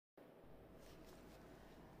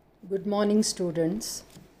Good morning, students.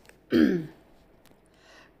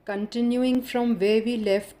 Continuing from where we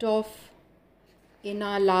left off in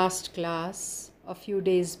our last class a few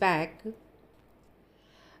days back,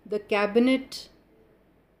 the cabinet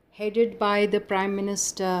headed by the Prime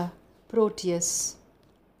Minister Proteus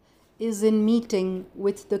is in meeting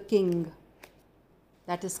with the king,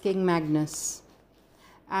 that is King Magnus,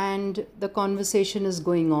 and the conversation is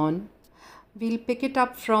going on. We'll pick it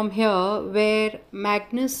up from here where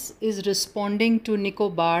Magnus is responding to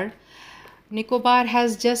Nicobar. Nicobar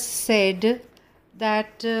has just said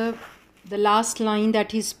that the last line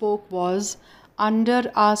that he spoke was,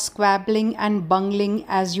 under our squabbling and bungling,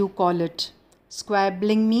 as you call it.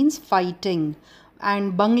 Squabbling means fighting,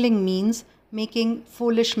 and bungling means making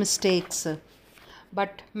foolish mistakes.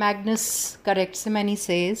 But Magnus corrects him and he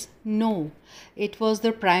says, no, it was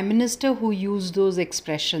the Prime Minister who used those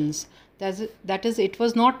expressions. That is, it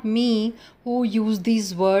was not me who used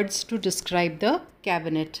these words to describe the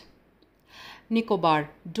cabinet.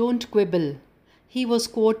 Nicobar, don't quibble. He was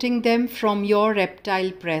quoting them from your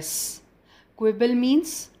reptile press. Quibble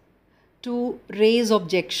means to raise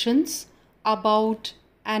objections about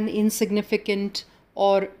an insignificant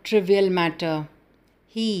or trivial matter.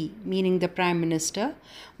 He, meaning the Prime Minister,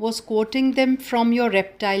 was quoting them from your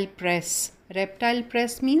reptile press. Reptile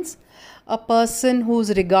press means a person who is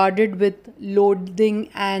regarded with loathing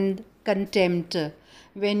and contempt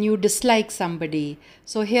when you dislike somebody.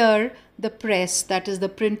 So here the press, that is the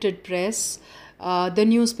printed press, the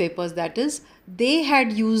newspapers, that is, they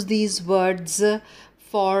had used these words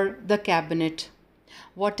for the cabinet.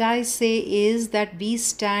 What I say is that we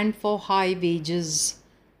stand for high wages.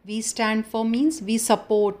 We stand for means we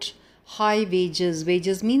support high wages.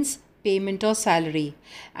 Wages means payment or salary.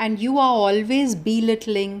 And you are always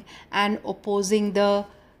belittling and opposing the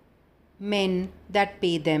men that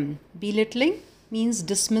pay them. Belittling means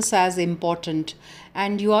dismiss as important.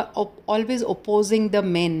 And you are always opposing the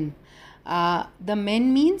men. The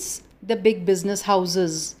men means the big business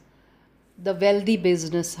houses, the wealthy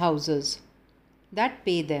business houses that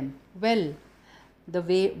pay them. Well,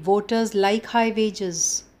 the voters like high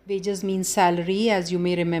wages. Wages means salary, as you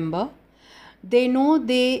may remember. They know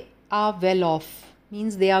they are well off,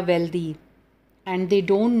 means they are wealthy, and they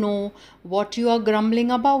don't know what you are grumbling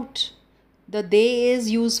about. The they is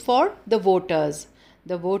used for the voters.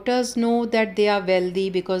 The voters know that they are wealthy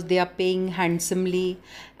because they are paying handsomely,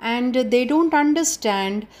 and they don't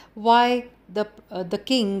understand why the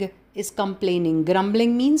king is complaining.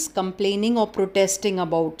 Grumbling means complaining or protesting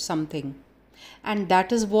about something, and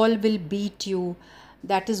that is what will beat you.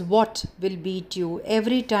 That is what will beat you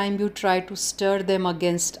every time you try to stir them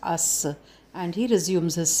against us. And he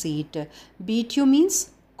resumes his seat. Beat you means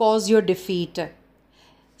cause your defeat.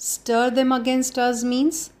 Stir them against us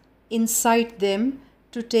means incite them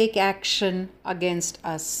to take action against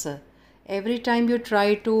us. Every time you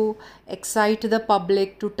try to excite the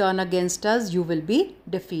public to turn against us, you will be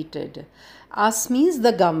defeated. Us means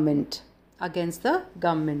the government, against the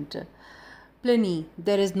government. Pliny,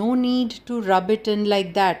 there is no need to rub it in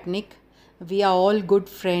like that, Nick. We are all good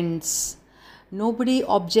friends. Nobody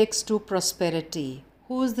objects to prosperity.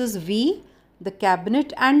 Who is this we? The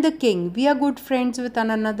cabinet and the king. We are good friends with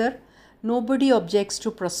one another. Nobody objects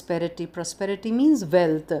to prosperity. Prosperity means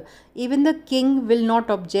wealth. Even the king will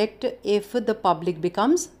not object if the public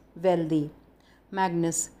becomes wealthy.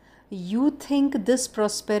 Magnus, you think this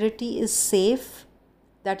prosperity is safe?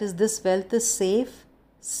 That is, this wealth is safe?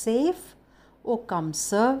 Safe? Oh, come,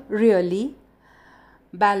 sir, really?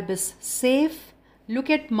 Balbus, safe? Look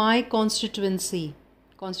at my constituency.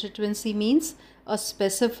 Constituency means a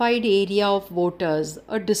specified area of voters,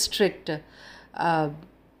 a district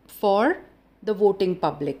for the voting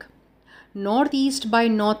public. Northeast by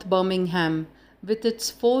North Birmingham, with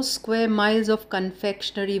its 4 square miles of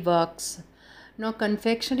confectionery works. Now,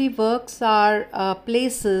 confectionery works are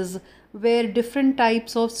places where different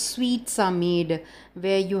types of sweets are made,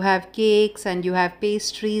 where you have cakes and you have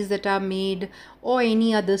pastries that are made, or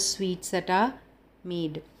any other sweets that are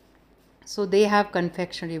made. So they have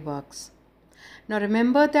confectionery works. Now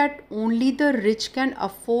remember that only the rich can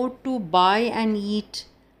afford to buy and eat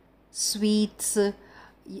sweets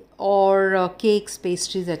or cakes,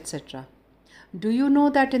 pastries, etc. Do you know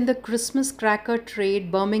that in the Christmas cracker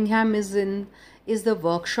trade, Birmingham is the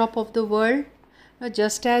workshop of the world?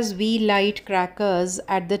 Just as we light crackers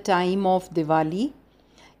at the time of Diwali,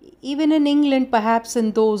 even in England, perhaps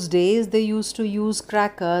in those days, they used to use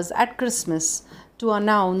crackers at Christmas to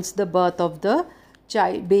announce the birth of the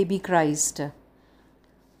baby Christ.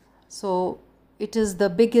 So it is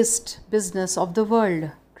the biggest business of the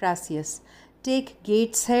world. Crassus, take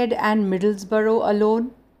Gateshead and Middlesbrough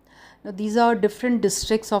alone. Now, these are different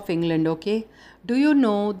districts of England, okay? Do you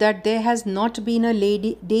know that there has not been a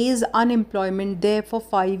day's unemployment there for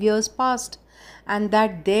 5 years past, and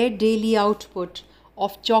that their daily output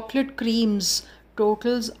of chocolate creams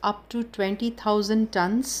totals up to 20,000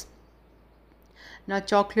 tons? Now,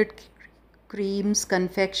 chocolate creams,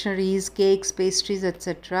 confectionaries, cakes, pastries,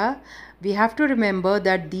 etc., we have to remember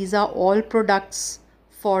that these are all products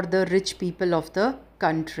for the rich people of the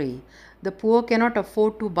country. The poor cannot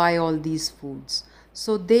afford to buy all these foods.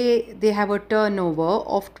 So they have a turnover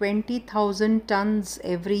of 20,000 tons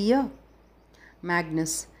every year.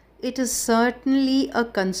 Magnus, it is certainly a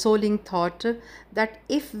consoling thought that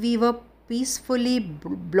if we were peacefully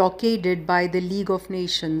blockaded by the League of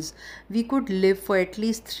Nations, we could live for at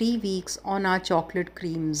least 3 weeks on our chocolate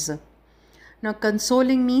creams. Now,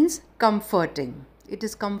 consoling means comforting. It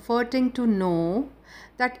is comforting to know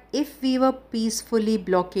that if we were peacefully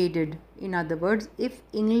blockaded, in other words, if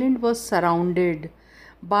England was surrounded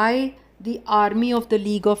by the army of the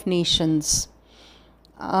League of Nations,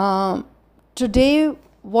 today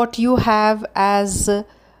what you have as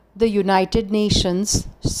the United Nations,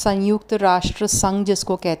 संयुक्त राष्ट्र संघ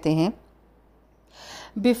जिसको कहते हैं,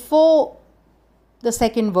 before the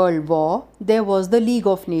Second World War, there was the League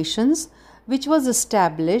of Nations, which was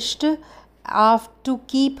established to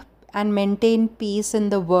keep and maintain peace in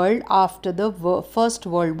the world after the First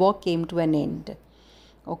World War came to an end.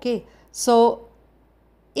 Okay, so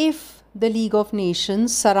if the League of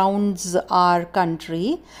Nations surrounds our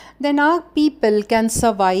country, then our people can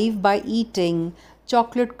survive by eating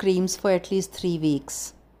chocolate creams for at least 3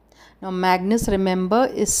 weeks. Now, Magnus, remember,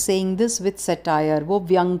 is saying this with satire. वो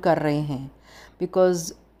व्यंग कर रहे हैं.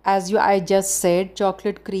 Because as I just said,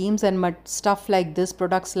 chocolate creams and stuff like this,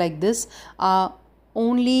 products like this, are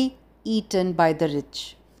only eaten by the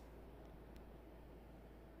rich.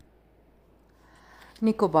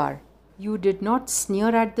 Nicobar, you did not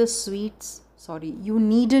sneer at the sweets. Sorry, you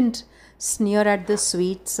needn't sneer at the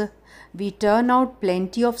sweets. We turn out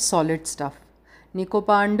plenty of solid stuff.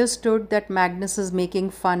 Nicobar understood that Magnus is making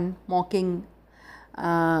fun, mocking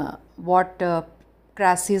what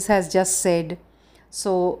Crassus has just said.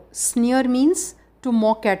 So, sneer means to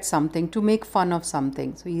mock at something, to make fun of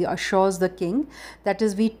something. So, he assures the king that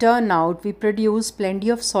is, we turn out, we produce plenty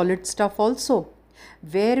of solid stuff also.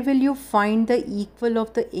 Where will you find the equal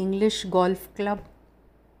of the English golf club?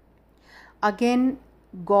 Again,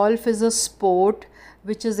 golf is a sport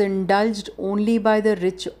which is indulged only by the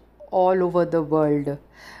rich all over the world.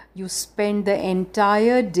 You spend the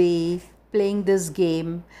entire day playing this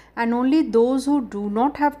game, and only those who do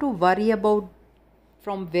not have to worry about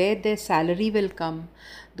from where their salary will come,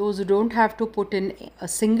 those who don't have to put in a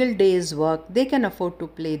single day's work, they can afford to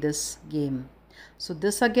play this game. So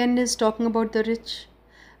this again is talking about the rich.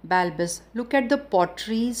 Balbus, look at the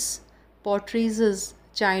potteries. Potteries is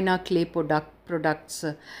China clay products,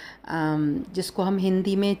 जिसको हम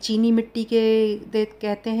हिंदी में चीनी मिट्टी के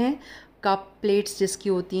कहते हैं. Cup plates जिसकी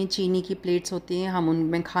होती हैं, चीनी की प्लेट्स होती हैं, हम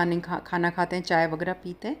उनमें खाना खाते हैं, चाय वगैरह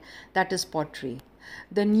पीते हैं. That is pottery.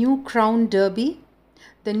 The new Crown Derby,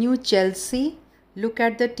 the new Chelsea. Look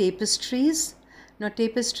at the tapestries. Now,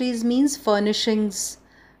 tapestries means furnishings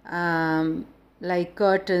like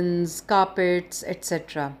curtains, carpets,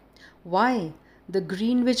 etc. Why? The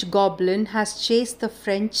Greenwich Goblin has chased the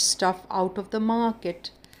French stuff out of the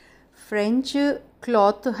market. French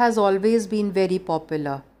cloth has always been very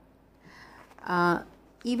popular.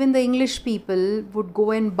 Even the English people would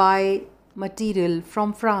go and buy material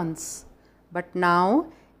from France. But now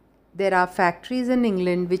there are factories in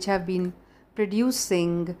England which have been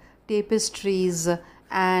producing tapestries,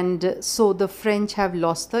 and so the French have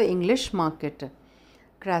lost the English market.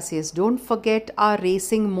 Crassus, don't forget our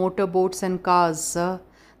racing motorboats and cars, sir,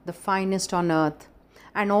 the finest on earth,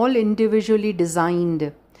 and all individually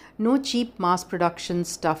designed. No cheap mass production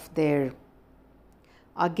stuff there.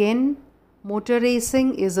 Again, motor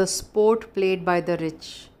racing is a sport played by the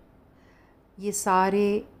rich. ये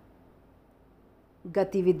सारे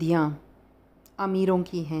गतिविधियाँ अमीरों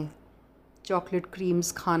की हैं. Chocolate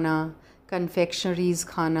creams खाना, confectioneries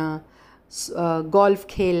खाना, golf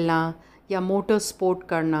खेलना या मोटर स्पोर्ट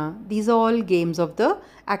करना. These are all games of the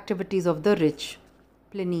activities of the rich.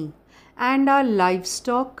 Pliny. And our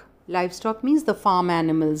livestock. Livestock means the farm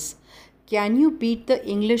animals. Can you beat the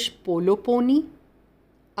English polo pony?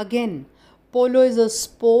 Again, polo is a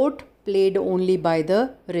sport played only by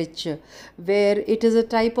the rich, where it is a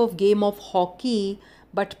type of game of hockey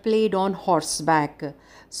but played on horseback.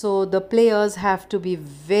 So the players have to be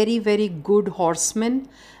very, very good horsemen.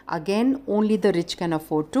 Again, only the rich can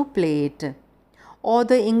afford to play it. Or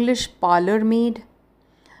the English parlour maid.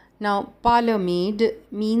 Now, parlour maid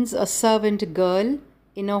means a servant girl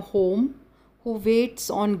in a home who waits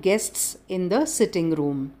on guests in the sitting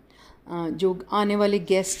room. जो आने वाले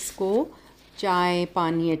guests को चाय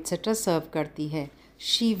पानी etc. सर्व करती है.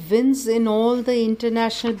 She wins in all the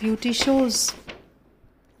international beauty shows.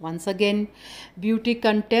 Once again, beauty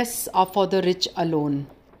contests are for the rich alone.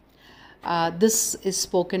 This is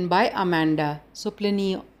spoken by Amanda. So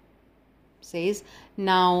Pliny says,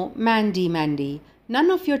 now Mandy, none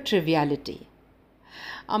of your triviality.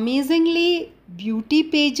 Amazingly, beauty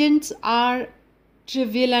pageants are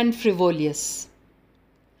trivial and frivolous.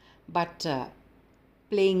 But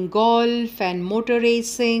playing golf and motor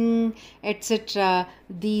racing, etc.,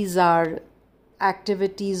 these are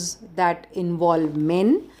activities that involve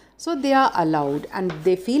men, so they are allowed and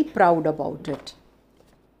they feel proud about it.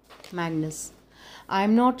 Magnus, I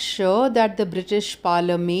am not sure that the British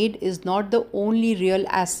parlour maid is not the only real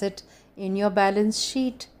asset in your balance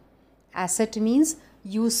sheet. Asset means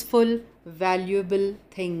useful, valuable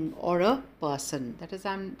thing or a person. That is,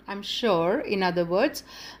 I'm sure, in other words,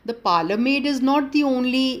 the parlour maid is not the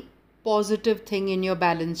only positive thing in your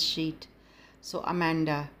balance sheet. So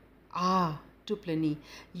Amanda, to Pliny,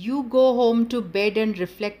 you go home to bed and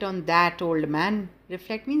reflect on that, old man.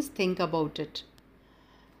 Reflect means think about it.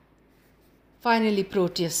 Finally,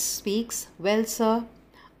 Proteus speaks, well, sir,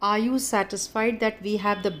 are you satisfied that we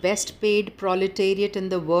have the best paid proletariat in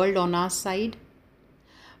the world on our side?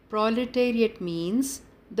 Proletariat means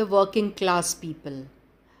the working class people.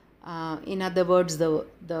 In other words,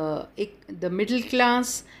 the middle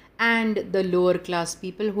class and the lower class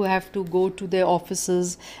people who have to go to their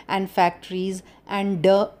offices and factories and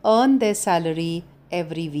earn their salary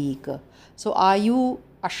every week. So are you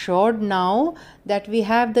assured now that we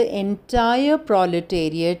have the entire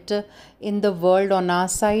proletariat in the world on our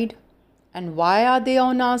side? And why are they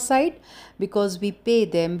on our side? Because we pay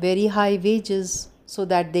them very high wages so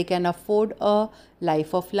that they can afford a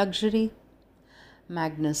life of luxury.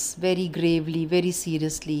 Magnus, very gravely, very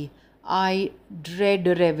seriously, I dread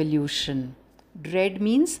a revolution. Dread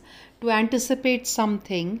means to anticipate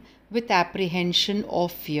something with apprehension or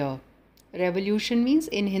fear. Revolution means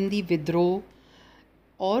in Hindi vidroh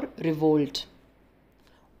or revolt.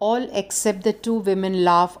 All except the two women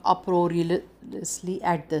laugh uproariously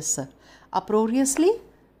at this. Uproariously,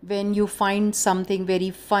 when you find something very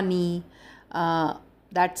funny,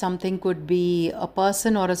 that something could be a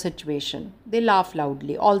person or a situation. They laugh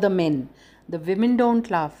loudly, all the men. The women don't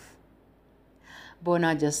laugh.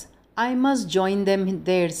 Bonajas, I must join them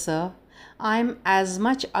there, sir. I am as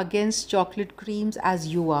much against chocolate creams as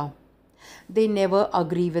you are. They never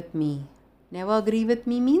agree with me. Never agree with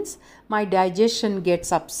me means my digestion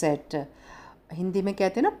gets upset. Hindi में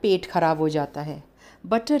कहते हैं ना पेट खराब हो जाता है.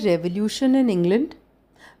 But a revolution in England?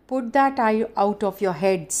 Put that out of your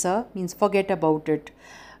head, sir. Means forget about it.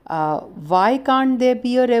 Why can't there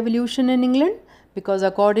be a revolution in England? Because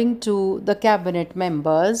according to the cabinet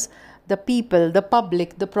members, the people, the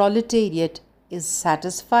public, the proletariat is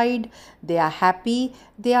satisfied, they are happy,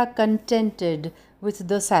 they are contented with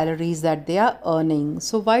the salaries that they are earning.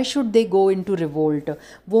 So why should they go into revolt?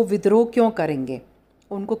 वो विद्रोह क्यों करेंगे?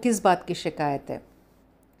 उनको किस बात की शिकायत है?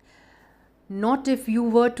 Not if you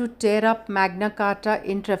were to tear up Magna Carta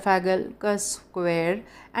in Trafalgar Square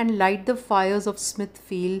and light the fires of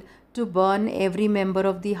Smithfield to burn every member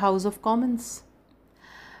of the House of Commons.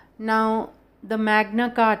 Now, the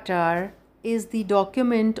Magna Carta is the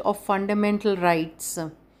document of fundamental rights.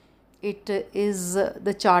 It is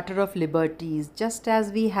the Charter of Liberties. Just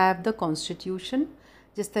as we have the Constitution,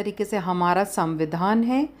 जिस तरीके से हमारा संविधान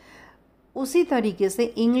है, उसी तरीके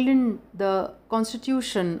से England, the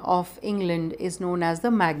Constitution of England is known as the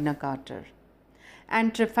Magna Carta.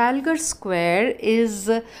 And Trafalgar Square is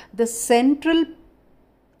the central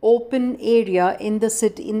open area in the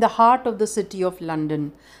city, in the heart of the city of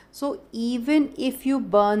London. So even if you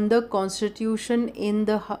burn the Constitution in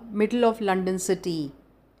the middle of London city,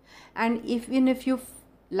 and even if you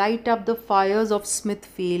light up the fires of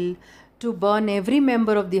Smithfield to burn every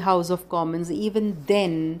member of the House of Commons, even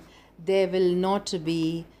then there will not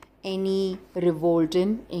be any revolt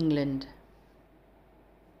in England.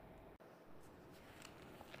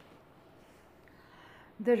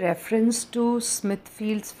 The reference to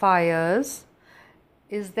Smithfield's fires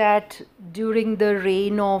is that during the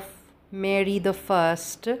reign of Mary the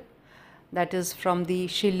First, that is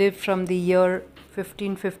she lived from the year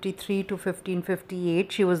 1553 to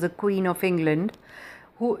 1558. She was the Queen of England.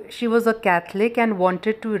 She was a Catholic and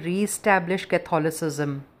wanted to re-establish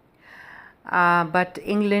Catholicism. But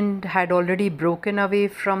England had already broken away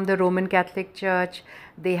from the Roman Catholic Church.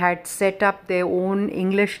 They had set up their own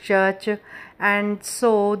English church, and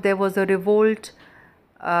so there was a revolt,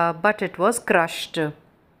 but it was crushed.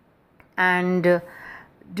 And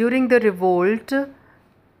during the revolt,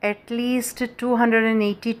 at least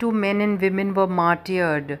 282 men and women were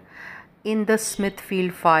martyred in the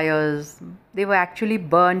Smithfield fires. They were actually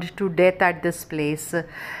burned to death at this place.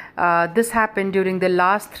 This happened during the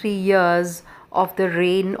last 3 years of the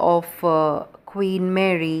reign of Queen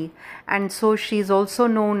Mary, and so she is also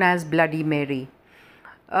known as Bloody Mary.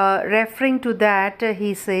 Referring to that,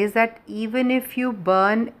 he says that even if you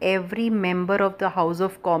burn every member of the House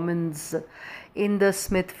of Commons in the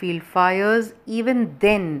Smithfield fires, even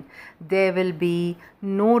then there will be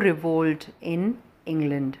no revolt in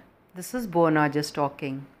England. This is Boanerges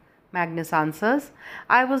talking. Magnus answers,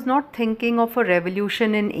 I was not thinking of a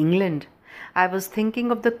revolution in England. I was thinking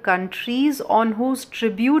of the countries on whose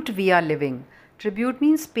tribute we are living. Tribute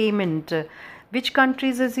means payment. Which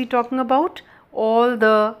countries is he talking about? All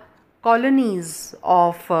the colonies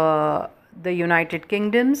of the United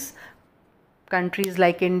Kingdoms, countries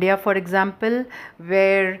like India, for example,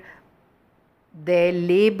 where their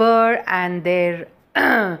labor and their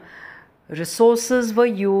resources were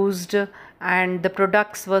used and the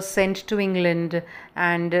products were sent to England,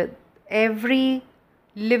 and every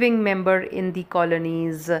living member in the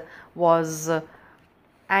colonies was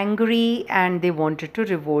angry and they wanted to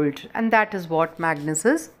revolt, and that is what Magnus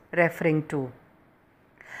is referring to.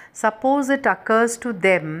 Suppose it occurs to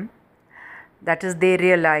them, that is, they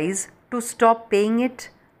realize, to stop paying it.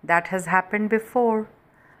 That has happened before.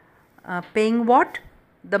 Paying what?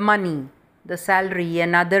 The money, the salary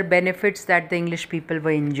and other benefits that the English people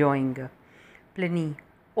were enjoying. Pliny,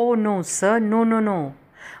 oh no sir, no.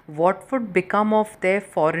 What would become of their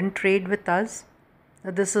foreign trade with us?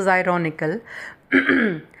 This is ironical.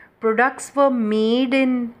 Products were made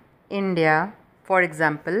in India, for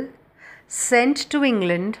example, sent to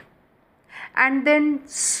England and then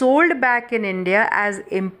sold back in India as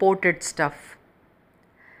imported stuff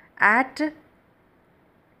at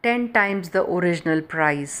 10 times the original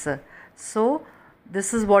price. So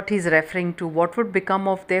this is what he's referring to. What would become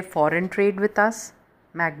of their foreign trade with us?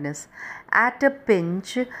 Magnus, at a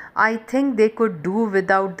pinch, I think they could do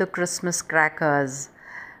without the Christmas crackers.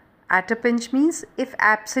 At a pinch means if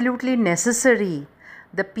absolutely necessary.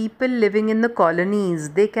 The people living in the colonies,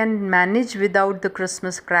 they can manage without the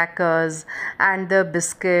Christmas crackers and the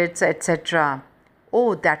biscuits, etc.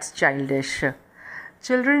 Oh, that's childish.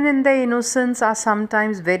 Children in their innocence are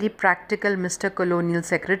sometimes very practical, Mr. Colonial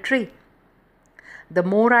Secretary. The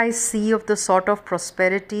more I see of the sort of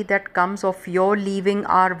prosperity that comes of your leaving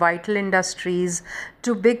our vital industries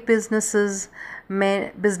to big businessmen,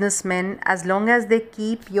 as long as they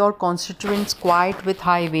keep your constituents quiet with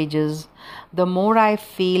high wages, the more I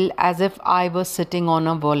feel as if I were sitting on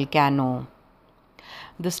a volcano.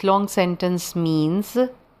 This long sentence means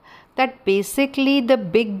that basically the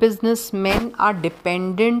big businessmen are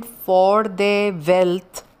dependent for their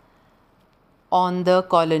wealth on the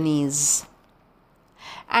colonies.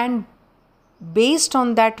 And based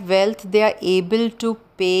on that wealth, they are able to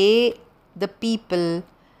pay the people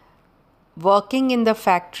working in the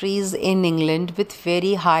factories in England with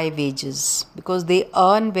very high wages because they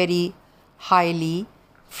earn very highly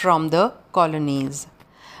from the colonies.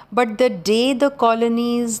 But the day the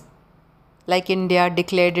colonies like India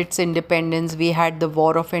declared its independence, we had the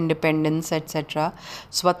war of independence, etc.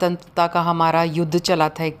 स्वतंत्रता का हमारा युद्ध चला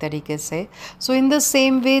था एक तरीके से. So in the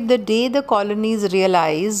same way, the day the colonies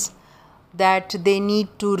realize that they need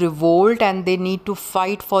to revolt and they need to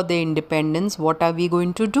fight for their independence, what are we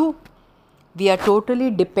going to do? We are totally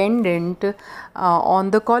dependent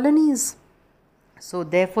on the colonies. So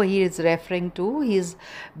therefore he is referring to, he is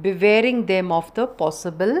bewaring them of the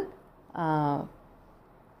possible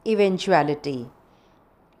eventuality.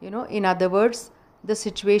 In other words, the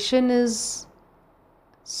situation is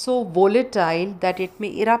so volatile that it may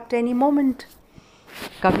erupt any moment.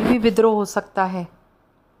 कभी भी विद्रोह हो सकता है.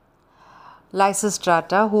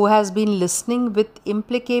 Lysistrata, who has been listening with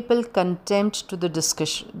implacable contempt to the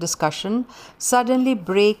discussion, suddenly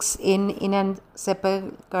breaks in an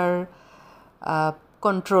sepulchre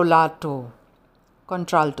contralto.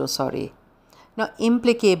 Now,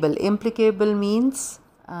 implacable means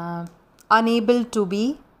unable to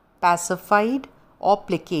be pacified or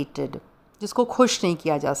placated, जिसको खुश नहीं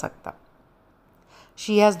किया जा सकता.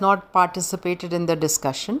 She has not participated in the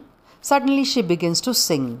discussion. Suddenly she begins to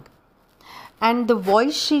sing. And the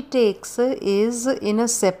voice she takes is in a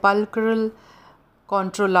sepulchral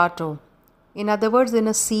contralto. In other words, in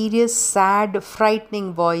a serious, sad,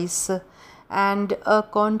 frightening voice. And a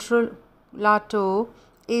contralto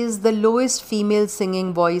is the lowest female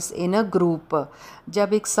singing voice in a group.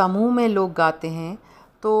 जब एक समूह में लोग गाते हैं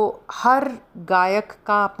तो हर गायक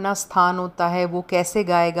का अपना स्थान होता है, वो कैसे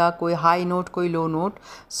गाएगा, कोई हाई नोट कोई लो note.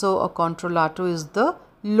 So a कॉन्ट्रोलाटो is the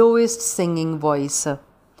lowest singing voice.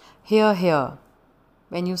 Hear, hear.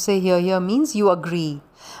 When you say hear means you agree.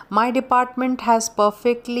 My department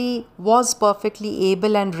was perfectly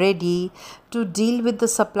able and ready to deal with the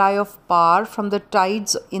supply of power from the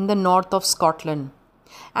tides in the north of Scotland.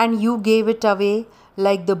 And you gave it away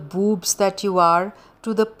like the boobs that you are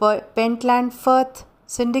to the Pentland Firth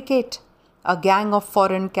Syndicate, a gang of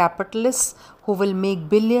foreign capitalists who will make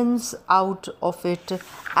billions out of it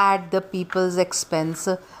at the people's expense,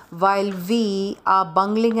 while we are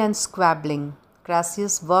bungling and squabbling.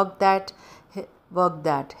 Crassus worked that.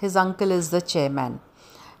 His uncle is the chairman.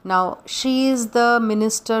 Now, she is the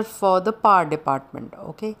minister for the power department.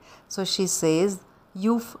 Okay, so she says,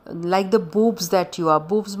 you like the boobs that you are.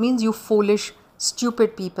 Boobs means you foolish,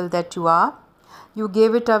 stupid people that you are. You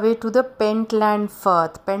gave it away to the Pentland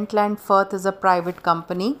Firth. Pentland Firth is a private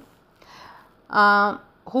company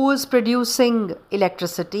who is producing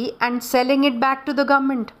electricity and selling it back to the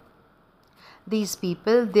government. These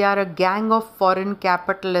people, they are a gang of foreign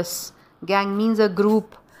capitalists. Gang means a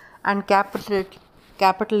group, and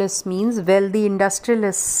capitalist means wealthy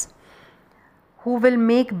industrialists who will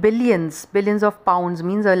make billions of pounds,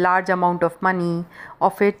 means a large amount of money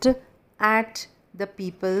of it at the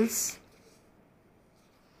people's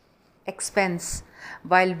expense,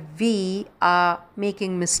 while we are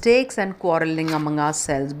making mistakes and quarreling among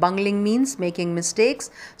ourselves. Bungling means making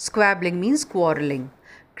mistakes, squabbling means quarreling.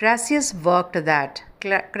 Crassus worked that.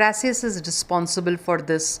 Crassus is responsible for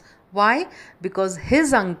this. Why? Because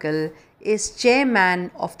his uncle is chairman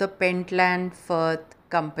of the Pentland Firth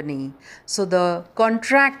Company. So the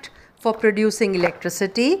contract for producing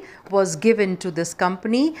electricity was given to this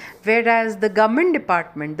company, whereas the government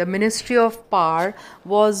department, the Ministry of Power,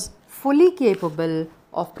 was fully capable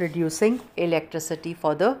of producing electricity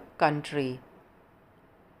for the country.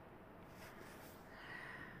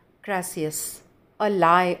 Crassus. A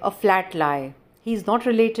lie, a flat lie. He is not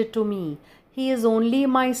related to me. He is only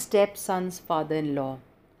my stepson's father-in-law.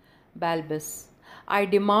 Balbus. I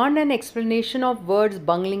demand an explanation of words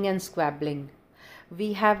bungling and squabbling.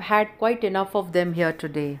 We have had quite enough of them here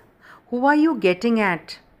today. Who are you getting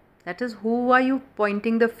at? That is, who are you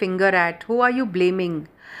pointing the finger at? Who are you blaming?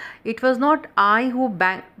 It was not I who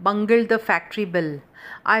bungled the factory bill.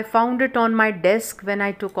 I found it on my desk when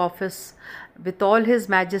I took office, with all His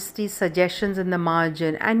Majesty's suggestions in the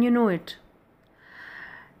margin, and you know it.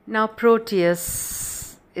 Now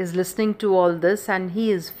Proteus is listening to all this and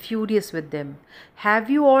he is furious with them. Have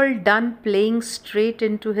you all done playing straight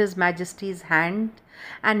into His Majesty's hand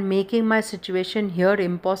and making my situation here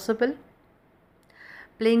impossible?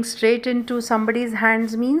 Playing straight into somebody's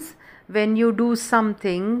hands means when you do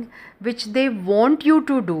something which they want you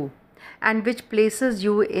to do and which places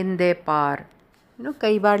you in their power.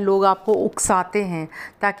 कई बार लोग आपको उकसाते हैं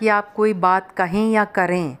ताकि आप कोई बात कहें या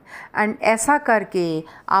करें, एंड ऐसा करके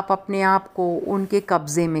आप अपने आप को उनके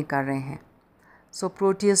कब्ज़े में कर रहे हैं. सो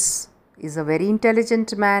Proteus is a very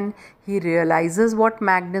intelligent man. He realizes what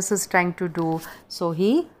Magnus is trying to do, so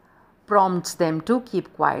he prompts them to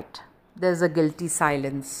keep quiet. There's a guilty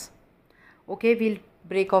silence. Okay, we'll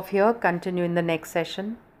break off here, continue in the next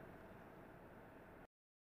session.